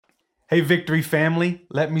Hey, Victory family,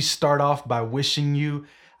 let me start off by wishing you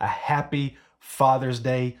a happy Father's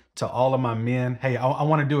Day to all of my men. Hey, I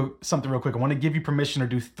want to do something real quick. I want to give you permission to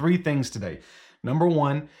do 3 things today. Number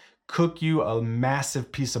 1, cook you a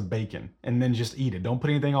massive piece of bacon and then just eat it. Don't put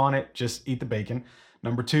anything on it, just eat the bacon.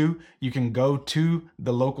 Number 2, you can go to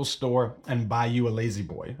the local store and buy you a Lazy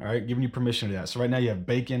Boy. All right, giving you permission to do that. So right now you have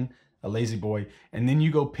bacon, a Lazy Boy, and then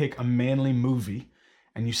you go pick a manly movie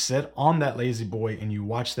and you sit on that Lazy Boy and you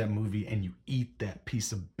watch that movie and you eat that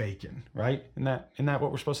piece of bacon, right? Isn't that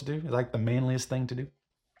what we're supposed to do? Is like the manliest thing to do?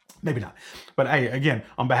 Maybe not. But hey, again,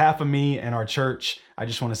 on behalf of me and our church, I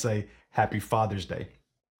just want to say happy Father's Day.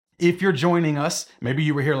 If you're joining us, maybe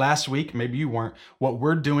you were here last week, maybe you weren't. What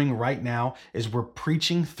we're doing right now is we're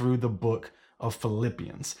preaching through the book of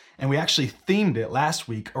Philippians. And we actually themed it last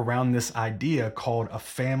week around this idea called a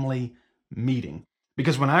family meeting.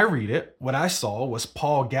 Because when I read it, what I saw was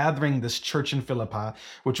Paul gathering this church in Philippi,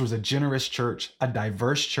 which was a generous church, a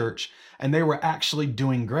diverse church, and they were actually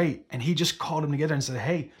doing great. And he just called them together and said,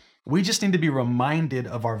 hey, we just need to be reminded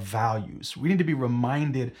of our values. We need to be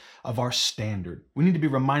reminded of our standard. We need to be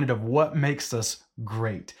reminded of what makes us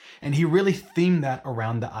great. And he really themed that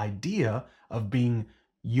around the idea of being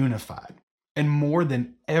unified. And more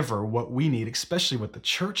than ever, what we need, especially what the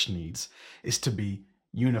church needs, is to be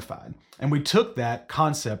unified. And we took that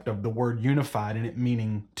concept of the word unified and it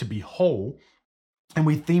meaning to be whole, and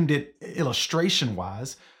we themed it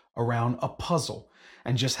illustration-wise around a puzzle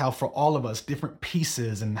and just how for all of us, different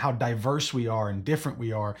pieces and how diverse we are and different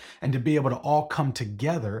we are, and to be able to all come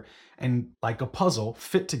together and like a puzzle,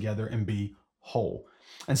 fit together and be whole.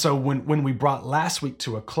 And so when we brought last week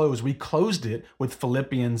to a close, we closed it with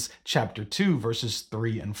Philippians chapter 2, verses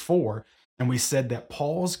 3 and 4. And we said that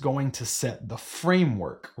Paul's going to set the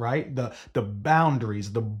framework, right? The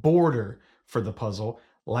boundaries, the border for the puzzle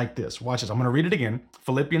like this. Watch this. I'm going to read it again.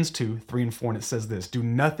 Philippians 2, 3 and 4. And it says this: do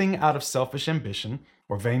nothing out of selfish ambition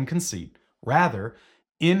or vain conceit. Rather,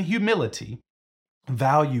 in humility,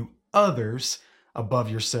 value others above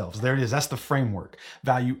yourselves. There it is. That's the framework.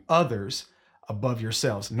 Value others above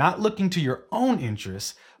yourselves. Not looking to your own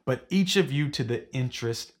interests, but each of you to the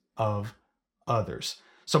interest of others.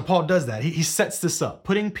 So Paul does that. He sets this up,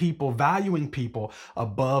 putting people, valuing people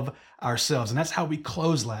above ourselves. And that's how we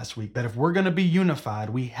closed last week, that if we're going to be unified,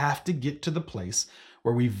 we have to get to the place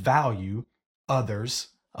where we value others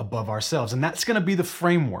above ourselves. And that's going to be the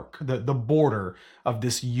framework, the border of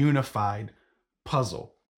this unified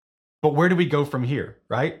puzzle. But where do we go from here,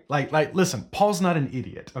 right? Like, listen, Paul's not an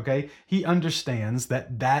idiot, okay? He understands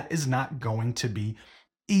that that is not going to be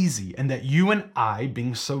easy, and that you and I,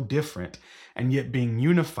 being so different and yet being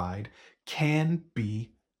unified, can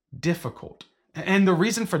be difficult. And the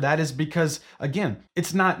reason for that is because, again,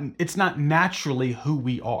 it's not naturally who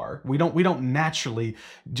we are. We don't naturally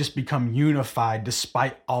just become unified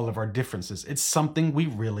despite all of our differences. It's something we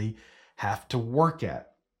really have to work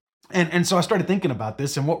at. And so I started thinking about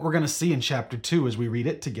this, and what we're going to see in chapter 2 as we read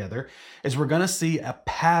it together is we're going to see a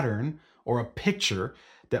pattern or a picture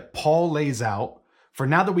that Paul lays out for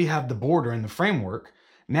now that we have the border and the framework.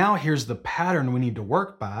 Now here's the pattern we need to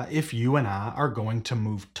work by if you and I are going to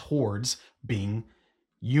move towards being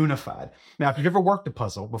unified. Now, if you've ever worked a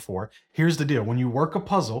puzzle before, here's the deal. When you work a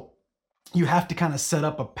puzzle, you have to kind of set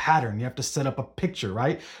up a pattern. You have to set up a picture,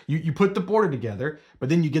 right? You put the border together, but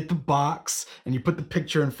then you get the box and you put the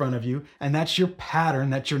picture in front of you, and that's your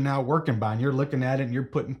pattern that you're now working by, and you're looking at it and you're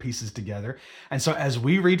putting pieces together. And so as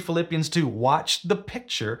we read Philippians 2, watch the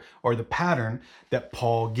picture or the pattern that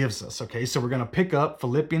Paul gives us, okay? So we're going to pick up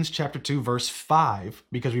Philippians chapter 2, verse 5,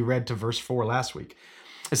 because we read to verse 4 last week.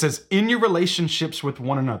 It says, in your relationships with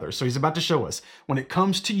one another. So he's about to show us, when it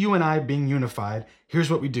comes to you and I being unified, here's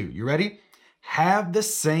what we do. You ready? Have the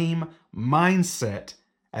same mindset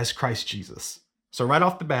as Christ Jesus. So right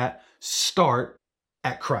off the bat, start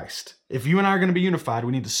at Christ. If you and I are going to be unified,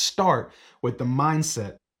 we need to start with the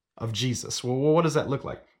mindset of Jesus. Well, what does that look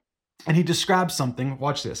like? And he describes something,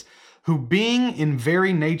 watch this, who being in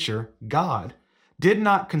very nature God, did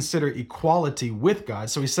not consider equality with God.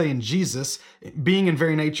 So he's saying Jesus, being in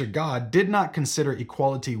very nature God, did not consider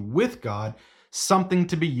equality with God something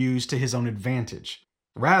to be used to his own advantage.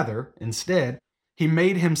 Rather, instead, he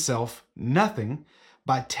made himself nothing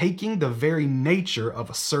by taking the very nature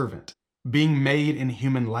of a servant, being made in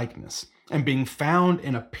human likeness, and being found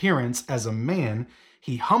in appearance as a man,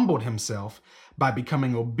 he humbled himself by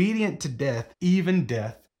becoming obedient to death, even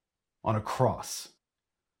death on a cross.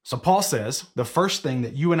 So Paul says the first thing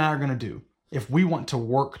that you and I are going to do if we want to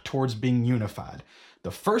work towards being unified, the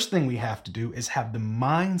first thing we have to do is have the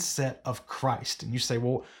mindset of Christ. And you say,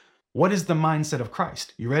 well, What is the mindset of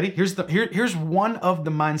Christ? You ready? Here's one of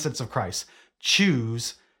the mindsets of Christ.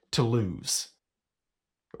 Choose to lose.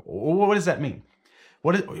 What does that mean?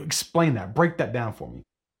 Explain that. Break that down for me.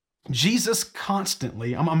 Jesus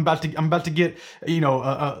constantly, I'm about to get,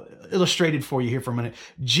 illustrated for you here for a minute.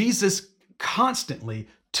 Jesus constantly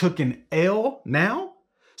took an L now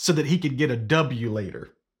so that he could get a W later.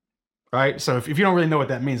 Right? So if you don't really know what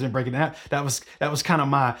that means, let me break it down. That was kind of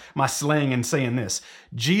my slang in saying this.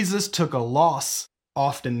 Jesus took a loss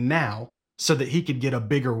often now so that he could get a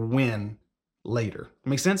bigger win later.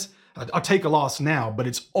 Makes sense? I'll take a loss now, but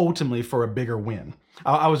it's ultimately for a bigger win.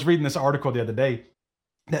 I was reading this article the other day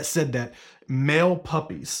that said that male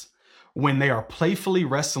puppies, when they are playfully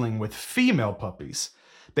wrestling with female puppies,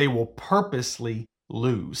 they will purposely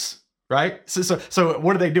lose. Right? So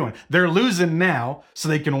what are they doing? They're losing now so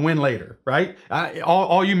they can win later, right?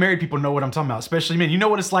 All you married people know what I'm talking about, especially men. You know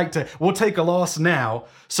what it's like we'll take a loss now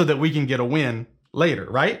so that we can get a win later,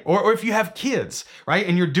 right? Or if you have kids, right?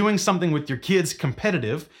 And you're doing something with your kids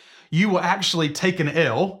competitive, you will actually take an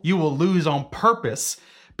L, you will lose on purpose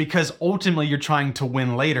because ultimately you're trying to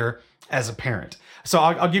win later as a parent. So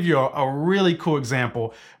I'll give you a really cool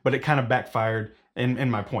example, but it kind of backfired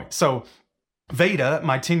in my point. So Veda,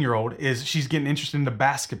 my 10-year-old, she's getting interested into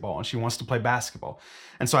basketball and she wants to play basketball.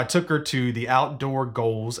 And so I took her to the outdoor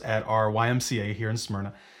goals at our YMCA here in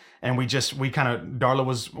Smyrna. And Darla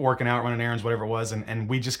was working out, running errands, whatever it was. And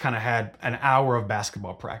we just kind of had an hour of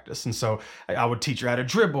basketball practice. And so I would teach her how to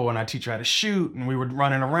dribble and I'd teach her how to shoot. And we were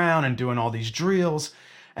running around and doing all these drills.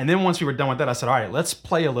 And then once we were done with that, I said, all right, let's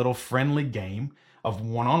play a little friendly game of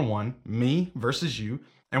one-on-one, me versus you,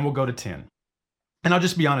 and we'll go to 10. And I'll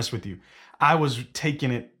just be honest with you. I was taking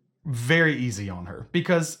it very easy on her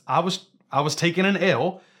because I was taking an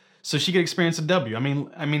L so she could experience a W. I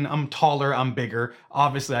mean, I'm taller, I'm bigger.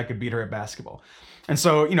 Obviously, I could beat her at basketball. And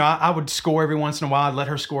so, I would score every once in a while. I'd let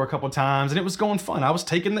her score a couple of times and it was going fun. I was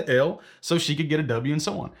taking the L so she could get a W and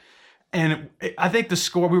so on. And I think the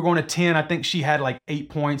score, we were going to 10. I think she had like 8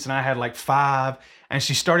 points and I had like 5. And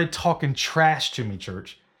she started talking trash to me,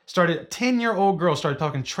 church. A 10-year-old girl started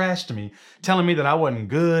talking trash to me, telling me that I wasn't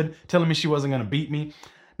good, telling me she wasn't going to beat me.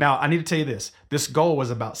 Now, I need to tell you this. This goal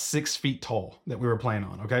was about 6 feet tall that we were playing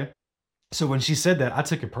on, okay? So when she said that, I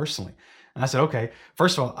took it personally. And I said, okay,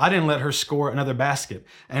 first of all, I didn't let her score another basket.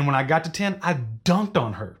 And when I got to 10, I dunked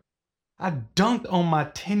on her. I dunked on my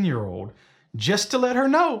 10-year-old just to let her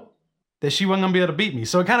know that she wasn't gonna be able to beat me.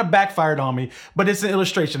 So it kind of backfired on me, but it's an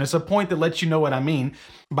illustration. It's a point that lets you know what I mean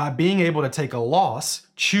by being able to take a loss,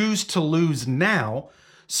 choose to lose now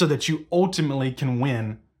so that you ultimately can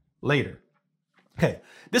win later. Okay,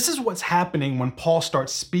 this is what's happening when Paul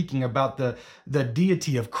starts speaking about the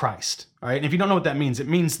deity of Christ, all right? And if you don't know what that means, it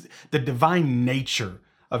means the divine nature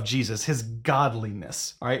of Jesus, his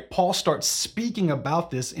godliness, all right? Paul starts speaking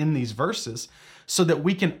about this in these verses so that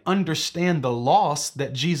we can understand the loss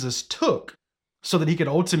that Jesus took so that he could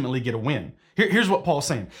ultimately get a win. Here's what Paul's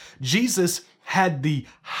saying. Jesus had the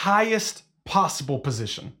highest possible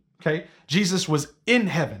position, okay? Jesus was in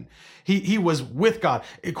heaven. He was with God.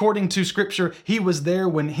 According to scripture, he was there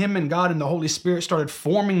when him and God and the Holy Spirit started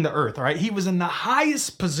forming the earth, all right? He was in the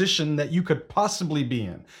highest position that you could possibly be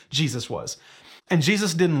in, Jesus was. And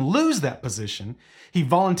Jesus didn't lose that position. He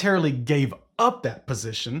voluntarily gave up that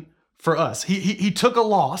position for us. He took a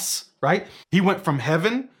loss, right? He went from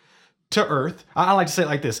heaven to earth. I like to say it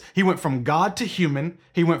like this. He went from God to human.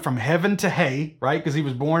 He went from heaven to hay, right? Because he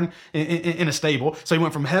was born in a stable. So he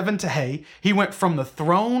went from heaven to hay. He went from the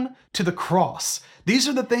throne to the cross. These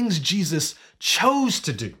are the things Jesus chose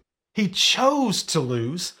to do. He chose to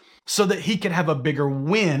lose so that he could have a bigger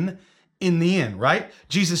win in the end, right?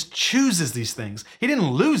 Jesus chooses these things. He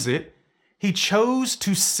didn't lose it. He chose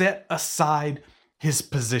to set aside his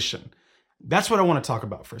position. That's what I want to talk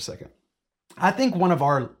about for a second. I think one of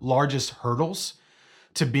our largest hurdles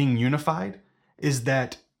to being unified is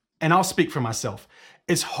that, and I'll speak for myself,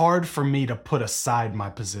 it's hard for me to put aside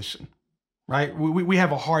my position, right? We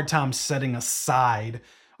have a hard time setting aside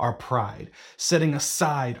our pride, setting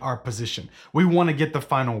aside our position. We want to get the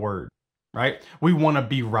final word, right? We want to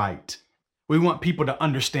be right. We want people to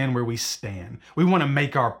understand where we stand. We want to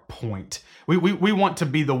make our point. We want to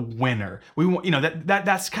be the winner. We want,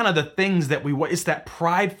 that's kind of the things that we want. It's that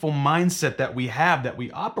prideful mindset that we have, that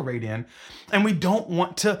we operate in, and we don't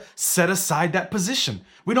want to set aside that position.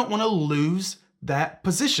 We don't want to lose that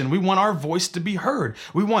position. We want our voice to be heard.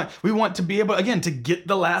 We want to be able, again, to get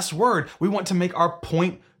the last word. We want to make our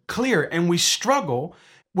point clear, and we struggle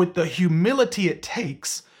with the humility it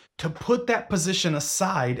takes to put that position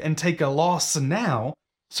aside and take a loss now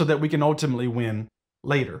so that we can ultimately win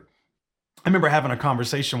later. I remember having a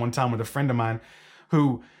conversation one time with a friend of mine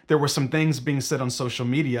who there were some things being said on social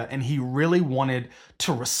media and he really wanted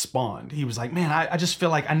to respond. He was like, man, I just feel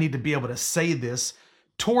like I need to be able to say this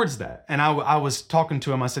towards that. And I was talking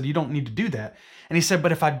to him. I said, you don't need to do that. And he said,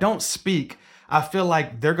 but if I don't speak, I feel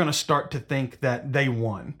like they're going to start to think that they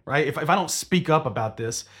won, right? If I don't speak up about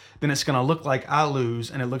this, then it's going to look like I lose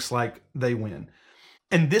and it looks like they win.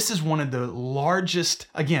 And this is one of the largest,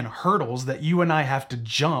 again, hurdles that you and I have to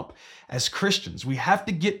jump as Christians. We have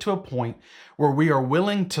to get to a point where we are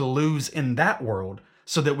willing to lose in that world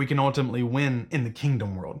so that we can ultimately win in the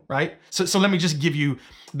kingdom world, right? So let me just give you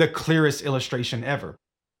the clearest illustration ever.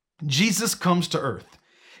 Jesus comes to earth.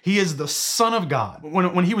 He is the Son of God.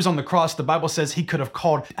 When he was on the cross, the Bible says he could have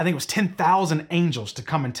called, I think it was 10,000 angels to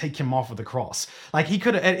come and take him off of the cross. Like he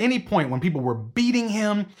could have, at any point when people were beating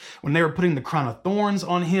him, when they were putting the crown of thorns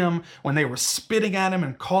on him, when they were spitting at him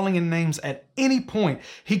and calling him names, at any point,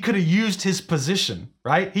 he could have used his position,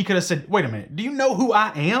 right? He could have said, wait a minute, do you know who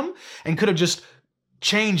I am? And could have just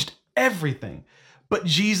changed everything. But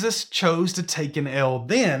Jesus chose to take an L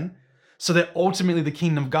then so that ultimately the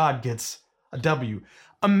kingdom of God gets a W.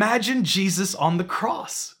 Imagine Jesus on the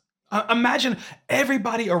cross. Imagine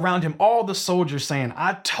everybody around him, all the soldiers saying,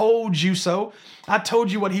 I told you so. I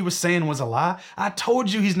told you what he was saying was a lie. I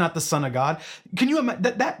told you he's not the Son of God. Can you imagine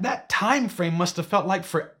that time frame must have felt like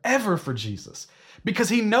forever for Jesus, because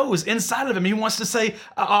he knows inside of him, he wants to say,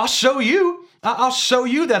 I'll show you. I'll show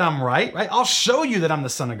you that I'm right? I'll show you that I'm the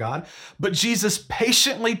Son of God. But Jesus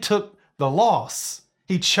patiently took the loss.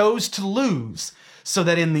 He chose to lose so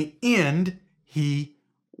that in the end, he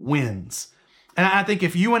wins. And I think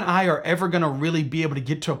if you and I are ever going to really be able to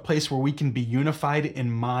get to a place where we can be unified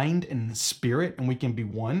in mind and in spirit and we can be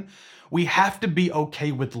one, we have to be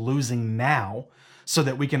okay with losing now so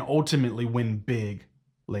that we can ultimately win big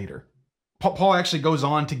later. Paul actually goes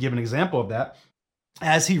on to give an example of that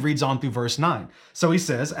as he reads on through verse 9. So he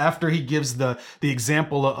says, after he gives the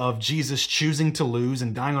example of Jesus choosing to lose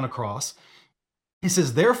and dying on a cross, he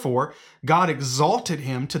says, therefore, God exalted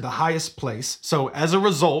him to the highest place. So as a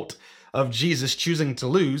result of Jesus choosing to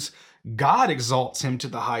lose, God exalts him to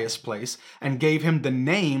the highest place and gave him the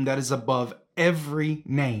name that is above every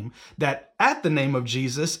name, that at the name of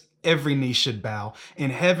Jesus, every knee should bow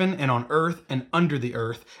in heaven and on earth and under the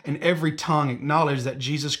earth, and every tongue acknowledge that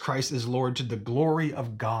Jesus Christ is Lord, to the glory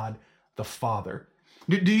of God the Father.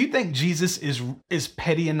 Do you think Jesus is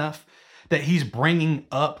petty enough that he's bringing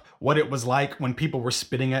up what it was like when people were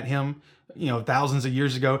spitting at him, thousands of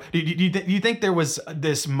years ago? Do you think there was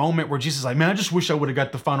this moment where Jesus is like, man, I just wish I would have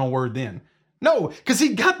got the final word then? No, because he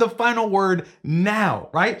got the final word now,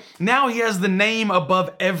 right? Now he has the name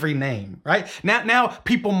above every name, right? Now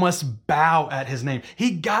people must bow at his name.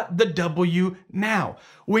 He got the W now.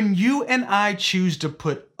 When you and I choose to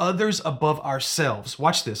put others above ourselves,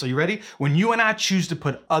 watch this, are you ready? When you and I choose to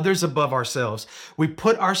put others above ourselves, we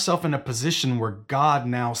put ourselves in a position where God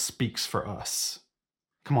now speaks for us.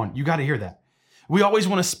 Come on, you got to hear that. We always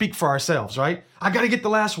want to speak for ourselves, right? I got to get the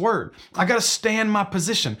last word. I got to stand my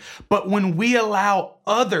position. But when we allow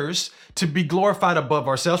others to be glorified above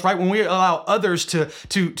ourselves, right? When we allow others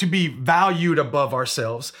to be valued above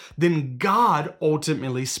ourselves, then God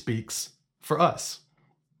ultimately speaks for us.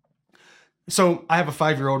 So I have a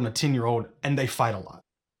 5-year-old and a 10-year-old, and they fight a lot.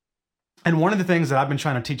 And one of the things that I've been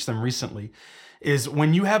trying to teach them recently is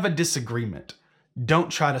when you have a disagreement,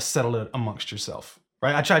 don't try to settle it amongst yourself.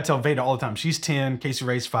 Right? I try to tell Veda all the time. She's 10, Casey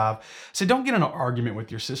Ray's 5. So don't get in an argument with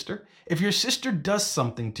your sister. If your sister does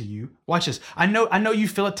something to you, watch this. I know you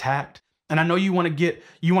feel attacked, and I know you want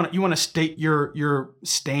to state your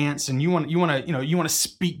stance, and you want to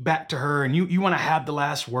speak back to her, and you want to have the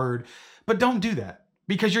last word. But don't do that,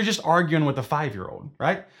 because you're just arguing with a 5-year-old,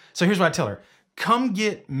 right? So here's what I tell her. Come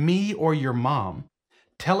get me or your mom.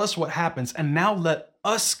 Tell us what happens, and now let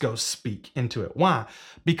us go speak into it. Why?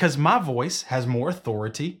 Because my voice has more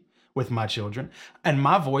authority with my children, and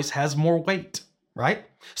my voice has more weight, right?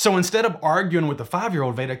 So instead of arguing with the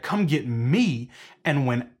 5-year-old, Veda, come get me, and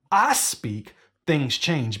when I speak, things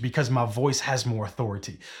change because my voice has more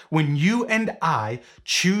authority. When you and I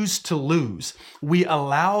choose to lose, we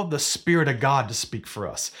allow the Spirit of God to speak for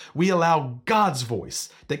us. We allow God's voice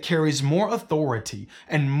that carries more authority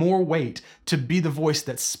and more weight to be the voice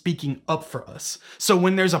that's speaking up for us. So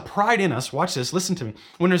when there's a pride in us, watch this, listen to me.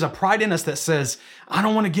 When there's a pride in us that says, I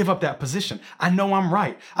don't want to give up that position. I know I'm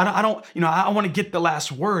right. I want to get the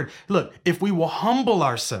last word. Look, if we will humble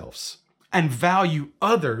ourselves and value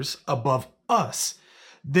others above us,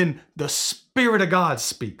 then the Spirit of God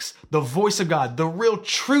speaks, the voice of God, the real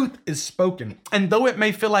truth is spoken. And though it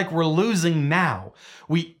may feel like we're losing now,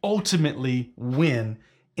 we ultimately win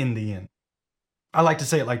in the end. I like to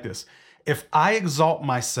say it like this. If I exalt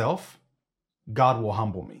myself, God will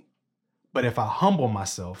humble me. But if I humble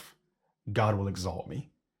myself, God will exalt me.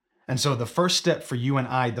 And so the first step for you and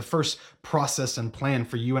I, the first process and plan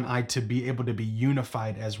for you and I to be able to be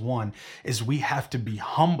unified as one is we have to be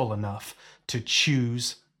humble enough to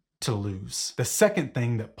choose to lose. The second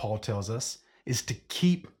thing that Paul tells us is to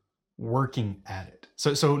keep working at it.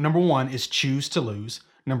 So number one is choose to lose.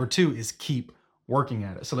 Number two is keep working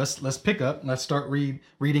at it. So let's pick up. Let's start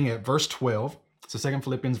reading at verse 12. So 2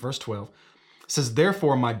 Philippians verse 12. It says,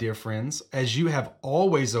 therefore, my dear friends, as you have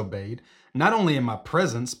always obeyed, not only in my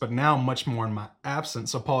presence, but now much more in my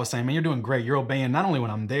absence. So Paul is saying, man, you're doing great. You're obeying not only when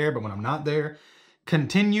I'm there, but when I'm not there.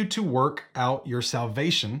 Continue to work out your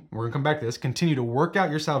salvation. We're going to come back to this. Continue to work out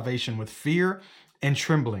your salvation with fear and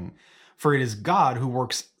trembling. For it is God who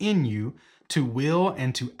works in you to will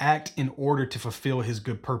and to act in order to fulfill his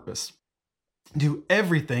good purpose. Do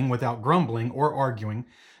everything without grumbling or arguing,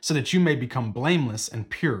 so that you may become blameless and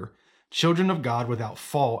pure, children of God without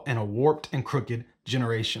fault in a warped and crooked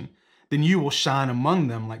generation. Then you will shine among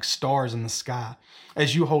them like stars in the sky,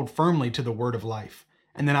 as you hold firmly to the word of life.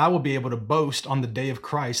 And then I will be able to boast on the day of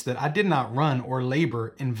Christ that I did not run or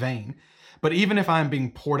labor in vain. But even if I am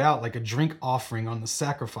being poured out like a drink offering on the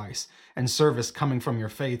sacrifice and service coming from your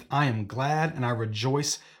faith, I am glad and I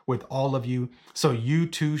rejoice with all of you. So you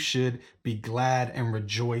too should be glad and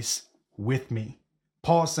rejoice with me.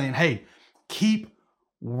 Paul is saying, hey, keep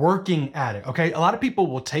working at it, okay? A lot of people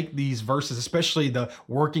will take these verses, especially the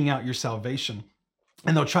working out your salvation,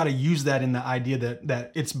 and they'll try to use that in the idea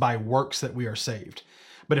that it's by works that we are saved.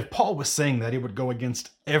 But if Paul was saying that, it would go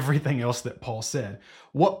against everything else that Paul said.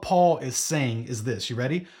 What Paul is saying is this, you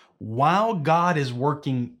ready? While God is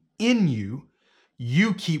working in you,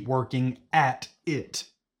 you keep working at it.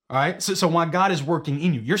 All right? So while God is working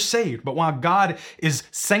in you, you're saved, but while God is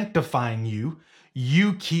sanctifying you,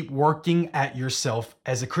 you keep working at yourself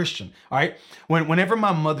as a Christian. All right. Whenever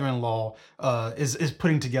my mother-in-law is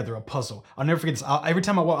putting together a puzzle, I'll never forget this. Every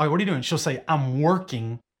time I walk, what are you doing? She'll say, I'm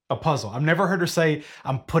working a puzzle. I've never heard her say,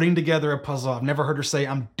 I'm putting together a puzzle. I've never heard her say,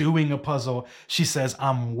 I'm doing a puzzle. She says,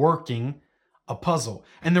 I'm working a puzzle.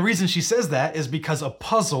 And the reason she says that is because a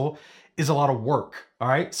puzzle is a lot of work. All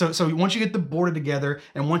right. So once you get the board together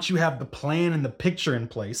and once you have the plan and the picture in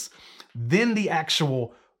place, then the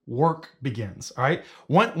actual work begins. All right.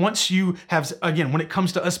 Once you have, again, when it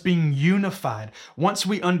comes to us being unified, once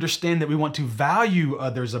we understand that we want to value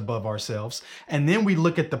others above ourselves, and then we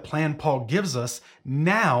look at the plan Paul gives us,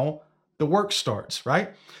 now the work starts,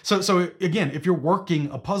 right? So again, if you're working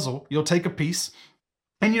a puzzle, you'll take a piece.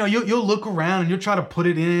 And, you'll look around and you'll try to put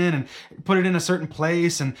it in and put it in a certain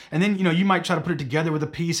place. And then, you might try to put it together with a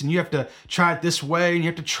piece and you have to try it this way and you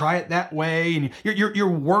have to try it that way. And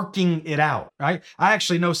you're working it out, right? I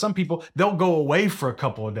actually know some people, they'll go away for a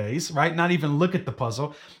couple of days, right? Not even look at the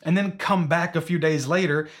puzzle and then come back a few days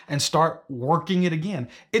later and start working it again.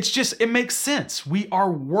 It makes sense. We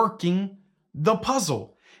are working the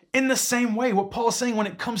puzzle. In the same way, what Paul's saying when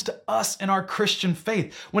it comes to us and our Christian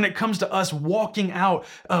faith, when it comes to us walking out,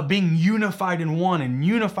 being unified in one and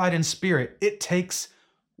unified in spirit, it takes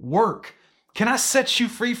work. Can I set you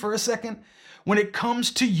free for a second? When it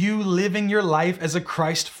comes to you living your life as a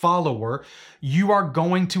Christ follower, you are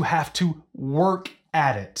going to have to work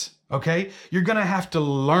at it. Okay? You're going to have to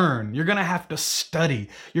learn. You're going to have to study.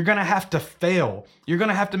 You're going to have to fail. You're going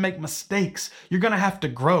to have to make mistakes. You're going to have to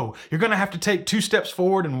grow. You're going to have to take 2 steps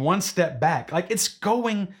forward and 1 step back. Like, it's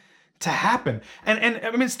going to happen. And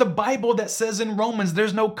I mean, it's the Bible that says in Romans,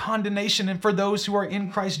 there's no condemnation for those who are in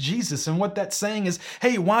Christ Jesus. And what that's saying is,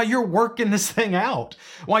 hey, while you're working this thing out,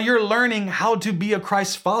 while you're learning how to be a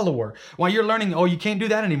Christ follower, while you're learning, oh, you can't do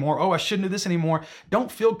that anymore. Oh, I shouldn't do this anymore. Don't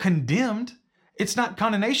feel condemned. It's not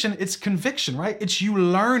condemnation, it's conviction, right? It's you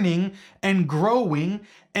learning and growing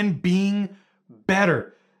and being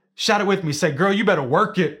better. Shout it with me. Say, girl, you better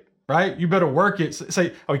work it, right? You better work it.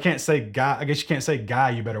 Say, oh, you can't say guy. I guess you can't say guy,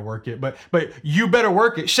 you better work it, but you better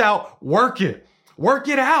work it. Shout, work it. Work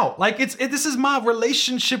it out. Like this is my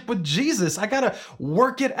relationship with Jesus. I gotta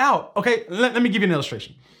work it out. Okay, let me give you an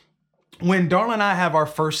illustration. When Darla and I have our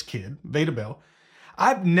first kid, Veda Bell,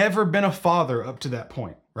 I've never been a father up to that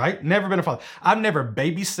point, right? Never been a father. I've never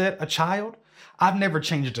babysat a child. I've never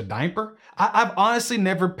changed a diaper. I've honestly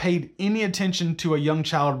never paid any attention to a young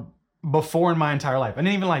child before in my entire life. I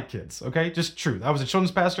didn't even like kids, okay? Just truth. I was a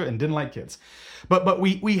children's pastor and didn't like kids. But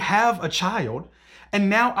we have a child, and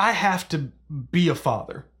now I have to be a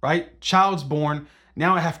father, right? Child's born,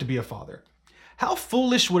 now I have to be a father. How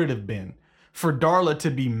foolish would it have been for Darla to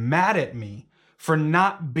be mad at me for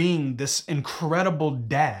not being this incredible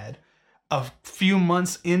dad a few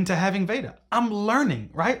months into having Veda. I'm learning,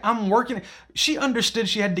 right? I'm working. She understood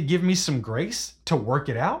she had to give me some grace to work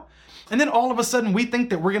it out. And then all of a sudden we think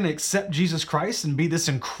that we're going to accept Jesus Christ and be this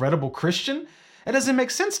incredible Christian. It doesn't make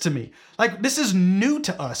sense to me. Like, this is new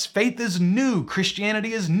to us. Faith is new.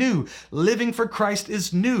 Christianity is new. Living for Christ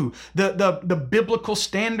is new. The biblical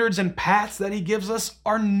standards and paths that he gives us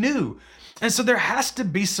are new. And so there has to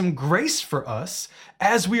be some grace for us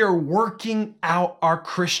as we are working out our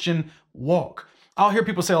Christian walk. I'll hear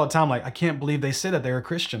people say all the time, like, I can't believe they say that they're a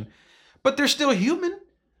Christian, but they're still human,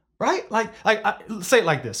 right? Say it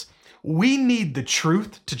like this. We need the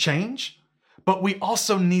truth to change, but we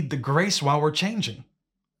also need the grace while we're changing,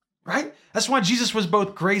 right? That's why Jesus was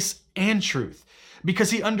both grace and truth, because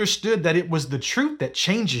he understood that it was the truth that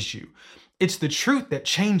changes you. It's the truth that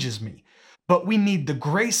changes me, but we need the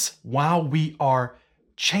grace while we are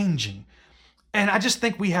changing. And I just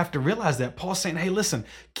think we have to realize that Paul's saying, hey, listen,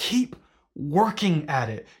 keep working at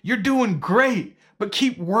it. You're doing great, but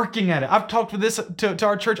keep working at it. I've talked with this to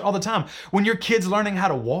our church all the time. When your kid's learning how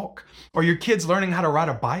to walk or your kid's learning how to ride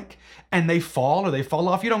a bike and they fall or they fall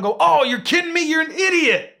off, you don't go, oh, you're kidding me, you're an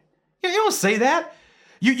idiot. You don't say that.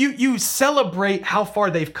 You celebrate how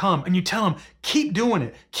far they've come and you tell them, keep doing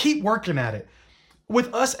it, keep working at it.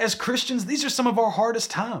 With us as Christians, these are some of our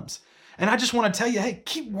hardest times. And I just want to tell you, hey,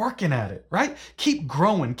 keep working at it, right? Keep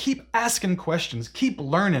growing, keep asking questions, keep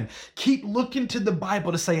learning, keep looking to the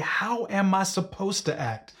Bible to say, how am I supposed to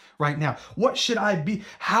act right now? What should I be?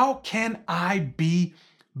 How can I be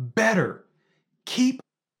better? Keep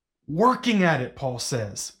working at it, Paul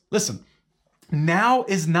says. Listen, now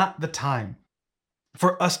is not the time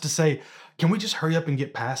for us to say, can we just hurry up and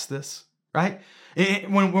get past this, right?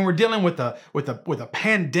 When we're dealing with a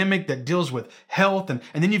pandemic that deals with health, and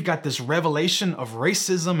then you've got this revelation of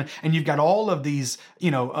racism, and you've got all of these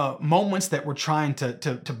moments that we're trying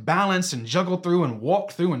to balance and juggle through and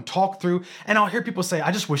walk through and talk through. And I'll hear people say,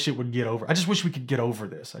 I just wish it would get over. I just wish we could get over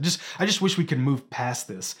this. I just wish we could move past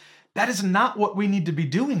this. That is not what we need to be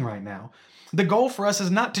doing right now. The goal for us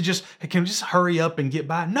is not to just, hey, can we just hurry up and get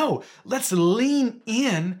by? No, let's lean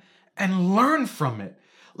in and learn from it.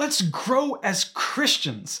 Let's grow as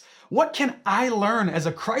Christians. What can I learn as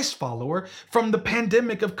a Christ follower from the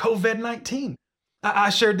pandemic of COVID-19? I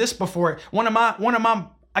shared this before. One of my,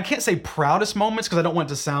 I can't say proudest moments because I don't want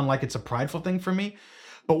it to sound like it's a prideful thing for me,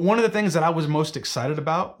 but one of the things that I was most excited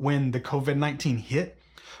about when the COVID-19 hit,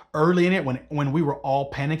 early in it, when we were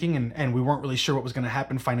all panicking and we weren't really sure what was going to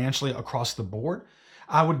happen financially across the board,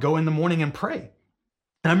 I would go in the morning and pray.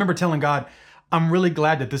 And I remember telling God, I'm really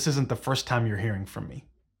glad that this isn't the first time you're hearing from me.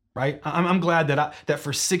 Right? I'm glad that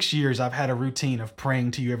for 6 years I've had a routine of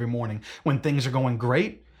praying to you every morning when things are going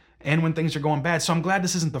great and when things are going bad. So I'm glad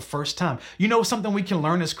this isn't the first time. You know, something we can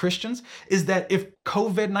learn as Christians is that if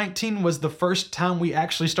COVID-19 was the first time we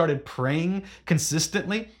actually started praying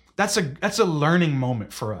consistently, that's a learning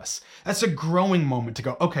moment for us. That's a growing moment to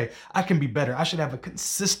go, okay, I can be better. I should have a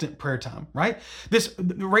consistent prayer time, right? This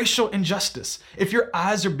racial injustice. If your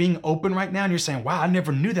eyes are being open right now and you're saying, wow, I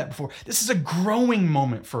never knew that before. This is a growing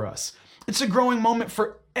moment for us. It's a growing moment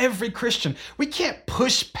for every Christian. We can't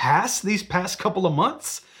push past these past couple of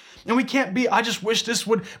months. And we can't be, I wish it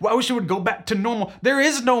would go back to normal. There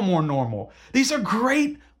is no more normal. These are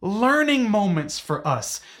great learning moments for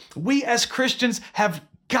us. We as Christians have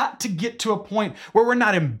got to get to a point where we're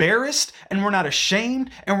not embarrassed and we're not ashamed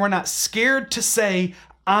and we're not scared to say,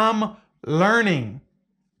 I'm learning.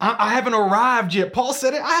 I haven't arrived yet. Paul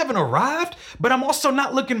said it, I haven't arrived, but I'm also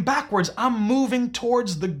not looking backwards. I'm moving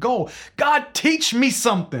towards the goal. God, teach me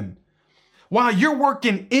something. While you're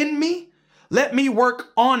working in me, let me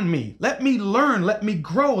work on me. Let me learn. Let me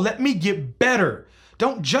grow. Let me get better.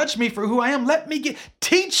 Don't judge me for who I am.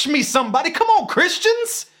 Teach me somebody. Come on,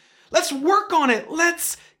 Christians. Let's work on it.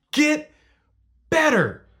 Let's get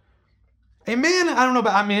better. Amen. I don't know,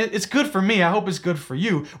 but it's good for me. I hope it's good for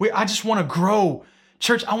you. I just want to grow.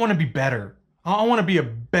 Church, I want to be better. I want to be a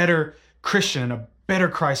better Christian and a better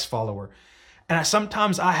Christ follower. And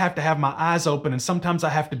sometimes I have to have my eyes open and sometimes I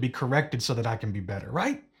have to be corrected so that I can be better,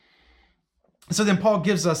 right? So then Paul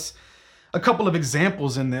gives us a couple of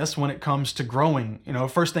examples in this when it comes to growing.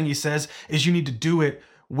 First thing he says is you need to do it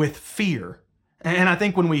with fear. And I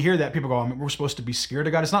think when we hear that, people go, we're supposed to be scared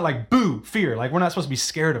of God. It's not like, boo, fear. Like, we're not supposed to be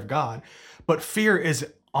scared of God. But fear is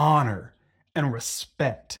honor and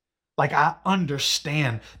respect. Like, I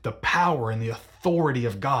understand the power and the authority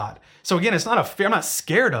of God. So again, it's not a fear. I'm not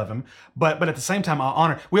scared of him, but at the same time, I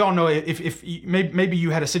honor. We all know if maybe you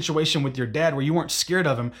had a situation with your dad where you weren't scared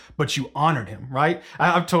of him, but you honored him, right?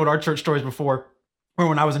 I've told our church stories before Or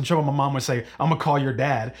when I was in trouble, my mom would say, I'm gonna call your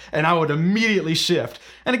dad. And I would immediately shift.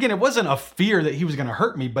 And again, it wasn't a fear that he was gonna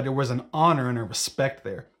hurt me, but there was an honor and a respect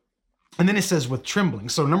there. And then it says with trembling.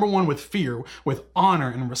 So number one, with fear, with honor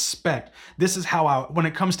and respect. This is how when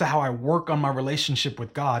it comes to how I work on my relationship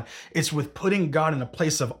with God, it's with putting God in a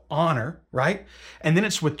place of honor, right? And then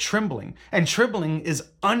it's with trembling. And trembling is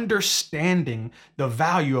understanding the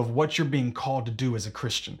value of what you're being called to do as a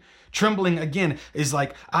Christian. Trembling, again, is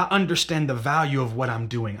like, I understand the value of what I'm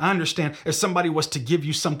doing. I understand if somebody was to give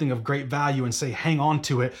you something of great value and say, hang on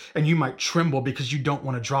to it, and you might tremble because you don't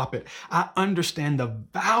want to drop it. I understand the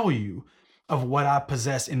value of what I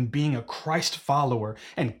possess in being a Christ follower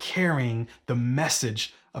and carrying the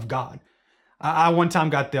message of God. I one time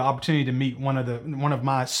got the opportunity to meet one of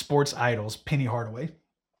my sports idols, Penny Hardaway.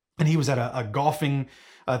 And he was at a golfing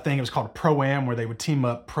thing. It was called Pro-Am, where they would team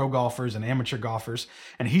up pro golfers and amateur golfers.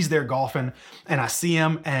 And he's there golfing, and I see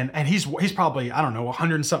him, and he's probably, I don't know,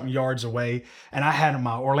 100 and something yards away. And I had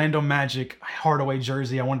my Orlando Magic Hardaway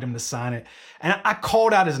jersey. I wanted him to sign it. And I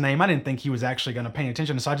called out his name. I didn't think he was actually going to pay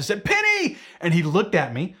attention. So I just said, Penny! And he looked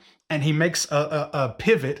at me, and he makes a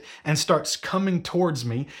pivot and starts coming towards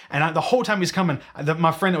me. And the whole time he's coming,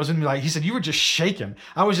 my friend that was with me, he said, you were just shaking.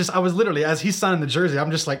 I was literally, as he's signing the jersey,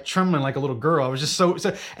 I'm just like trembling like a little girl. I was just so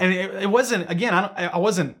and it wasn't, again, I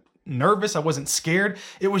wasn't nervous. I wasn't scared.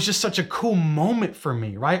 It was just such a cool moment for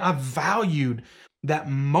me, right? I valued that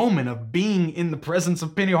moment of being in the presence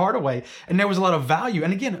of Penny Hardaway. And there was a lot of value.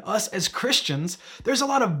 And again, us as Christians, there's a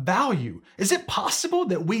lot of value. Is it possible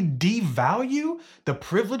that we devalue the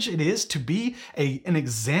privilege it is to be an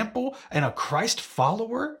example and a Christ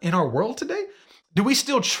follower in our world today? Do we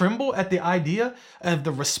still tremble at the idea of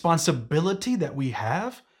the responsibility that we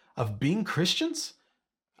have of being Christians?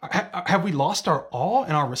 Have we lost our awe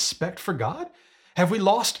and our respect for God? Have we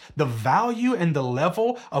lost the value and the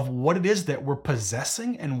level of what it is that we're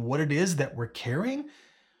possessing and what it is that we're carrying?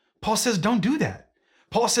 Paul says, don't do that.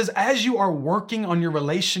 Paul says, as you are working on your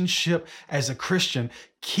relationship as a Christian,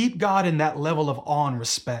 keep God in that level of awe and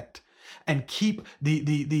respect, and keep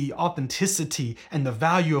the authenticity and the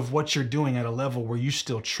value of what you're doing at a level where you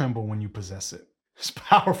still tremble when you possess it. It's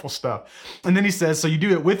powerful stuff. And then he says, so you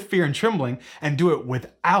do it with fear and trembling, and do it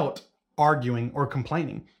without arguing or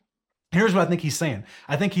complaining. Here's what I think he's saying.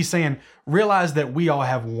 I think he's saying, realize that we all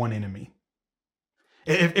have one enemy.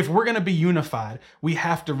 If we're going to be unified, we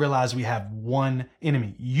have to realize we have one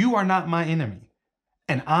enemy. You are not my enemy,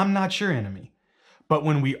 and I'm not your enemy. But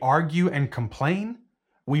when we argue and complain,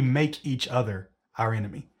 we make each other our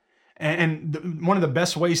enemy. And one of the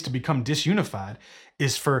best ways to become disunified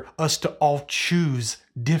is for us to all choose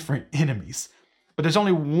different enemies. But there's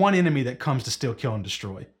only one enemy that comes to steal, kill, and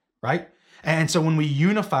destroy, right? And so when we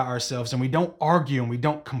unify ourselves and we don't argue and we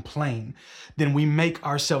don't complain, then we make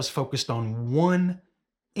ourselves focused on one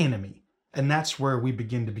enemy. And that's where we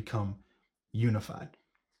begin to become unified.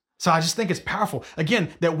 So I just think it's powerful, again,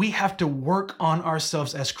 that we have to work on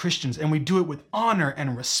ourselves as Christians, and we do it with honor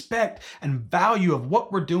and respect and value of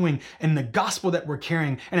what we're doing and the gospel that we're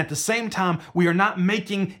carrying. And at the same time, we are not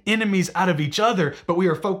making enemies out of each other, but we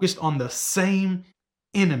are focused on the same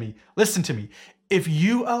enemy. Listen to me. If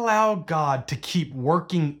you allow God to keep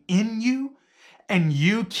working in you and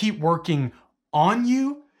you keep working on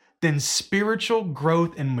you, then spiritual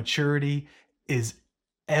growth and maturity is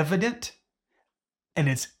evident and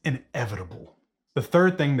it's inevitable. The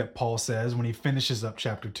third thing that Paul says when he finishes up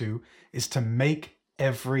chapter 2 is to make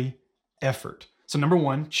every effort. So number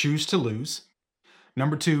 1, choose to lose.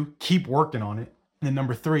 Number 2, keep working on it. And then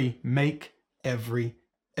number 3, make every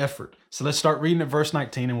effort. So let's start reading at verse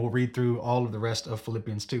 19, and we'll read through all of the rest of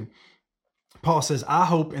Philippians 2. Paul says, I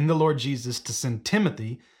hope in the Lord Jesus to send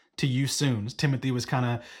Timothy to you soon. Timothy was kind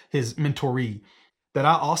of his mentoree, that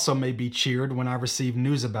I also may be cheered when I receive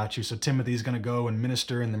news about you. So Timothy's going to go and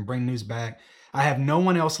minister and then bring news back. I have no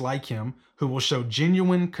one else like him who will show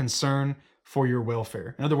genuine concern for your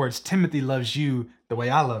welfare. In other words, Timothy loves you the way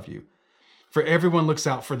I love you. For everyone looks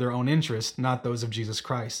out for their own interest, not those of Jesus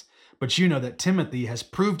Christ. But you know that Timothy has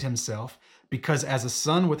proved himself, because as a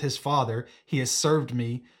son with his father, he has served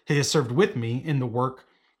with me in the work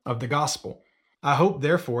of the gospel. I hope,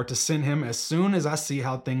 therefore, to send him as soon as I see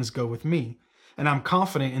how things go with me. And I'm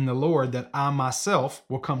confident in the Lord that I myself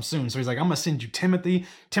will come soon. So he's like, I'm going to send you Timothy.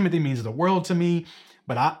 Timothy means the world to me,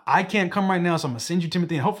 but I can't come right now. So I'm going to send you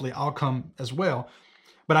Timothy, and hopefully I'll come as well.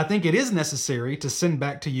 But I think it is necessary to send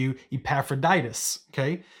back to you Epaphroditus.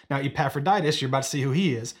 Okay. Now, Epaphroditus, you're about to see who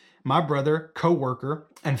he is. My brother, co-worker,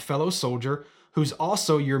 and fellow soldier, who's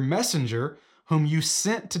also your messenger, whom you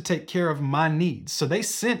sent to take care of my needs. So they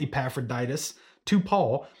sent Epaphroditus to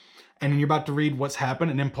Paul, And then you're about to read what's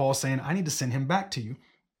happened. And then Paul's saying, I need to send him back to you.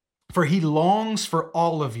 For he longs for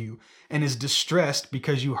all of you and is distressed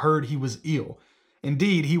because you heard he was ill.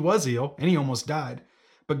 Indeed, he was ill and he almost died.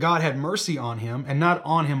 But God had mercy on him, and not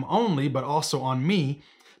on him only, but also on me,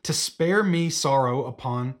 to spare me sorrow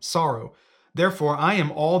upon sorrow. Therefore, I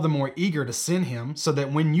am all the more eager to send him, so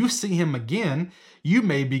that when you see him again, you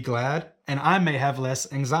may be glad, and I may have less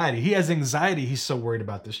anxiety. He has anxiety. He's so worried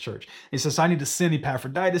about this church. He says, I need to send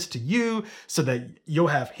Epaphroditus to you so that you'll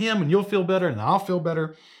have him and you'll feel better and I'll feel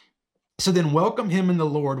better. So then welcome him in the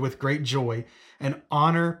Lord with great joy and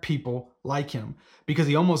honor people like him, because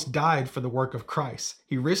he almost died for the work of Christ.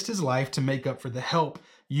 He risked his life to make up for the help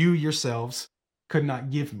you yourselves could not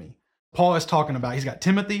give me. Paul is talking about, he's got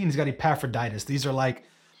Timothy and he's got Epaphroditus. These are like,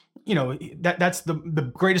 that's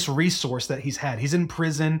the greatest resource that he's had. He's in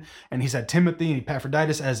prison and he's had Timothy and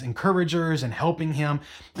Epaphroditus as encouragers and helping him.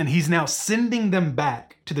 And he's now sending them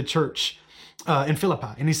back to the church in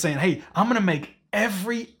Philippi. And he's saying, hey, I'm going to make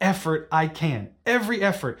every effort I can, every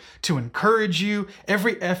effort to encourage you,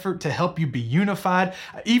 every effort to help you be unified.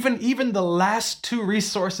 Even the last two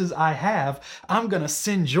resources I have, I'm going to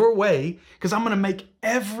send your way because I'm going to make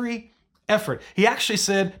every effort. He actually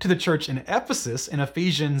said to the church in Ephesus, in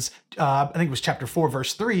Ephesians, I think it was chapter 4,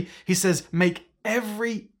 verse 3, he says, make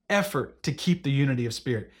every effort to keep the unity of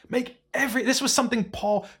spirit. This was something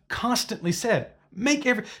Paul constantly said.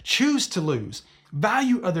 Choose to lose.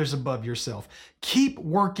 Value others above yourself. Keep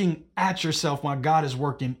working at yourself while God is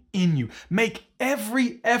working in you. Make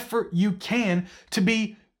every effort you can to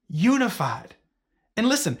be unified. And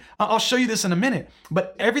listen, I'll show you this in a minute,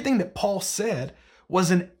 but everything that Paul said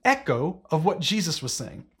was an echo of what Jesus was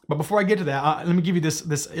saying. But before I get to that, let me give you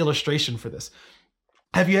this illustration for this.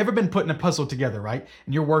 Have you ever been putting a puzzle together, right?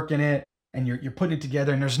 And you're working it, and you're putting it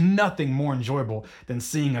together, and there's nothing more enjoyable than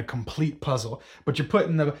seeing a complete puzzle. But you're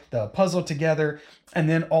putting the puzzle together, and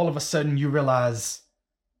then all of a sudden you realize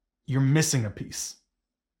you're missing a piece.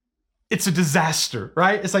 It's a disaster,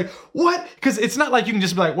 right? It's like, what? Because it's not like you can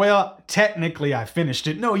just be like, well, technically I finished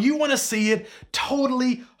it. No, you want to see it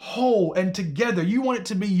totally whole and together. You want it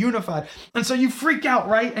to be unified. And so you freak out,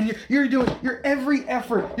 right? And you're doing your every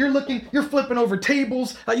effort. You're flipping over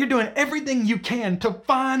tables. You're doing everything you can to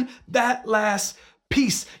find that last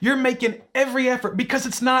piece. You're making every effort because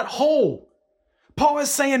it's not whole. Paul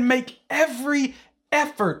is saying make every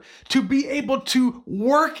effort to be able to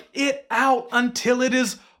work it out until it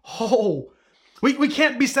is whole. We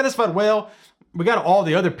can't be satisfied. Well, we got all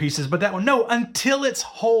the other pieces, but that one, no, until it's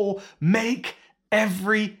whole, make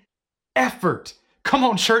every effort. Come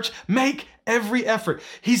on, church, make every effort.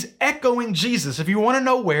 He's echoing Jesus. If you want to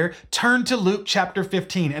know where, turn to Luke chapter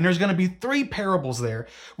 15, and there's going to be 3 parables there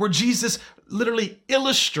where Jesus literally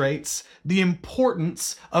illustrates the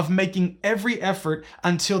importance of making every effort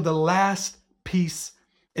until the last piece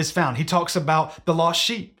is found. He talks about the lost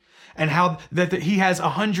sheep, and how that he has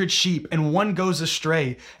 100 sheep and one goes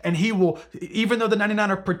astray. And he will, even though the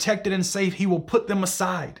 99 are protected and safe, he will put them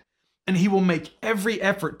aside. And he will make every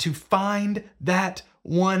effort to find that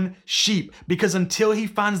one sheep. Because until he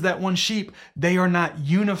finds that one sheep, they are not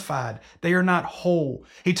unified. They are not whole.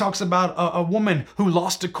 He talks about a woman who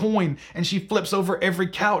lost a coin, and she flips over every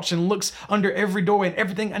couch and looks under every doorway and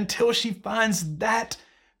everything until she finds that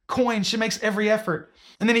coin. She makes every effort.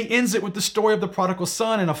 And then he ends it with the story of the prodigal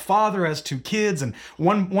son, and a father has 2 kids, and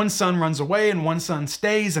one son runs away and one son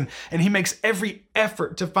stays, and he makes every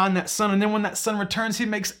effort to find that son. And then when that son returns, he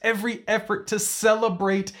makes every effort to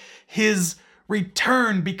celebrate his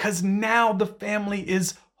return because now the family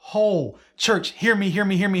is whole. Church, hear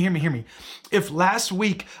me. If last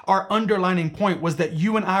week our underlining point was that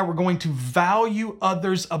you and I were going to value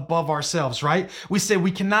others above ourselves, right? We said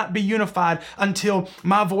we cannot be unified until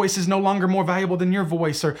my voice is no longer more valuable than your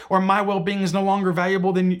voice, or my well-being is no longer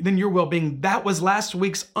valuable than your well-being. That was last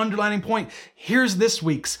week's underlining point. Here's this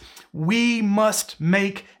week's. We must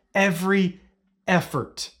make every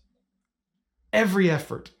effort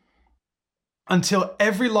until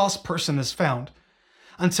every lost person is found,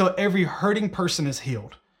 until every hurting person is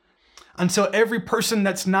healed, until every person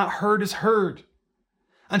that's not heard is heard,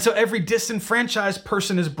 until every disenfranchised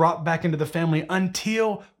person is brought back into the family,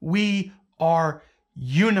 until we are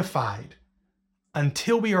unified,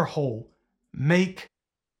 until we are whole. Make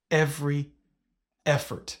every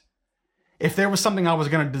effort. If there was something I was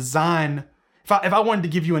going to design, if I wanted to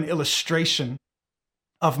give you an illustration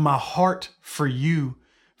of my heart for you,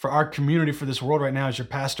 for our community, for this world right now as your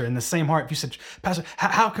pastor, and the same heart, if you said, Pastor,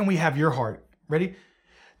 how can we have your heart? Ready?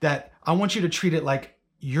 That I want you to treat it like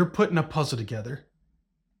you're putting a puzzle together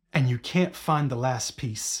and you can't find the last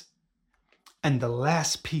piece. And the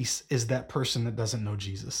last piece is that person that doesn't know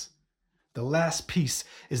Jesus. The last piece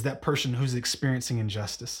is that person who's experiencing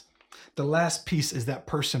injustice. The last piece is that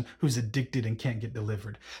person who's addicted and can't get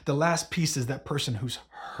delivered. The last piece is that person who's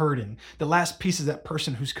hurting. The last piece is that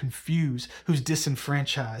person who's confused, who's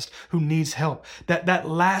disenfranchised, who needs help. That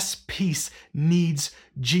last piece needs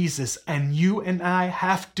Jesus. And you and I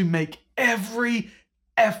have to make every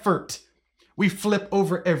effort. We flip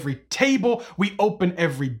over every table. We open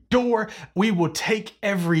every door. We will take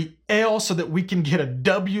every L so that we can get a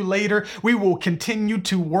W later. We will continue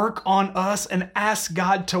to work on us and ask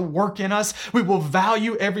God to work in us. We will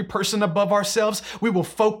value every person above ourselves. We will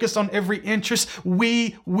focus on every interest.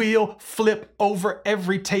 We will flip over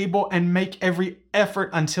every table and make every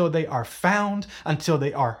effort until they are found, until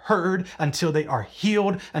they are heard, until they are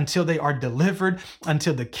healed, until they are delivered,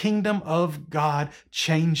 until the kingdom of God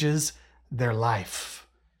changes their life.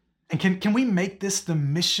 And can we make this the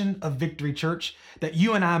mission of Victory Church? That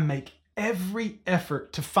you and I make every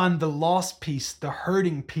effort to find the lost piece, the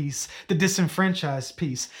hurting piece, the disenfranchised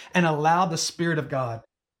piece, and allow the Spirit of God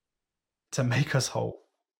to make us whole.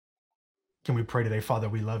 Can we pray today? Father,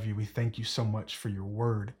 we love you. We thank you so much for your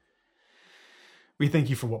word. We thank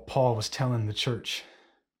you for what Paul was telling the church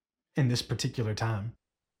in this particular time.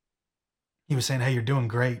 He was saying, hey, you're doing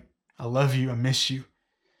great. I love you. I miss you.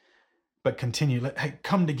 But continue. Hey,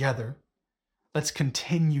 come together. Let's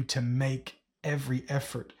continue to make every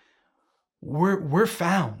effort. We're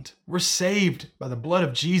found. We're saved by the blood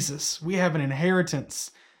of Jesus. We have an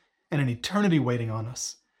inheritance and an eternity waiting on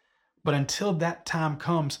us. But until that time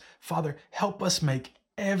comes, Father, help us make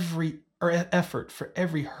every effort for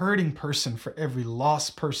every hurting person, for every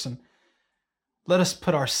lost person. Let us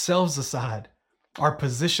put ourselves aside, our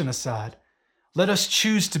position aside. Let us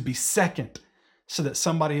choose to be second, so that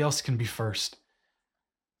somebody else can be first.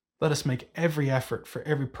 Let us make every effort for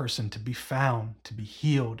every person to be found, to be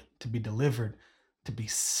healed, to be delivered, to be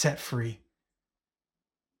set free.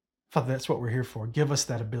 Father, that's what we're here for. Give us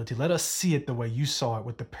that ability. Let us see it the way you saw it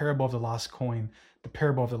with the parable of the lost coin, the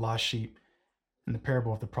parable of the lost sheep, and the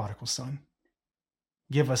parable of the prodigal son.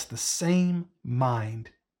 Give us the same mind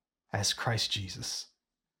as Christ Jesus.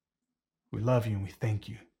 We love you and we thank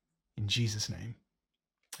you. In Jesus' name,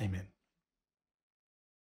 amen.